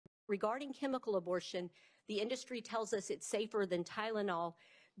regarding chemical abortion, the industry tells us it's safer than Tylenol.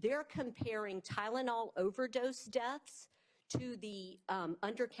 They're comparing Tylenol overdose deaths to the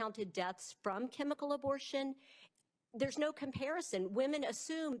undercounted deaths from chemical abortion. There's no comparison. Women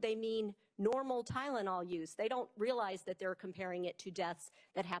assume they mean normal Tylenol use. They don't realize that they're comparing it to deaths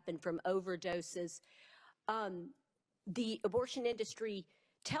that happen from overdoses. The abortion industry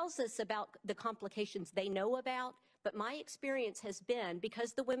tells us about the complications they know about, but my experience has been,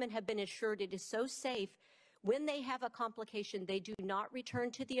 because the women have been assured it is so safe, when they have a complication, they do not return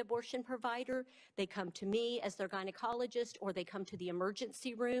to the abortion provider. They come to me as their gynecologist, or they come to the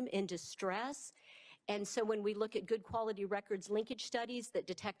emergency room in distress. And so when we look at good quality records linkage studies that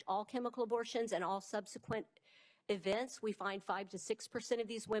detect all chemical abortions and all subsequent events, we find 5 to 6% of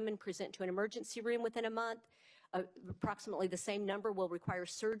these women present to an emergency room within a month. Approximately the same number will require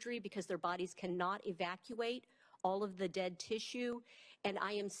surgery because their bodies cannot evacuate all of the dead tissue. And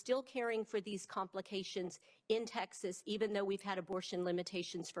I am still caring for these complications in Texas, even though we've had abortion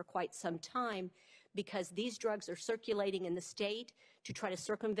limitations for quite some time, because these drugs are circulating in the state to try to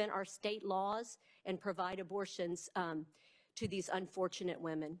circumvent our state laws and provide abortions to these unfortunate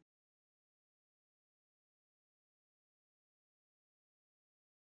women.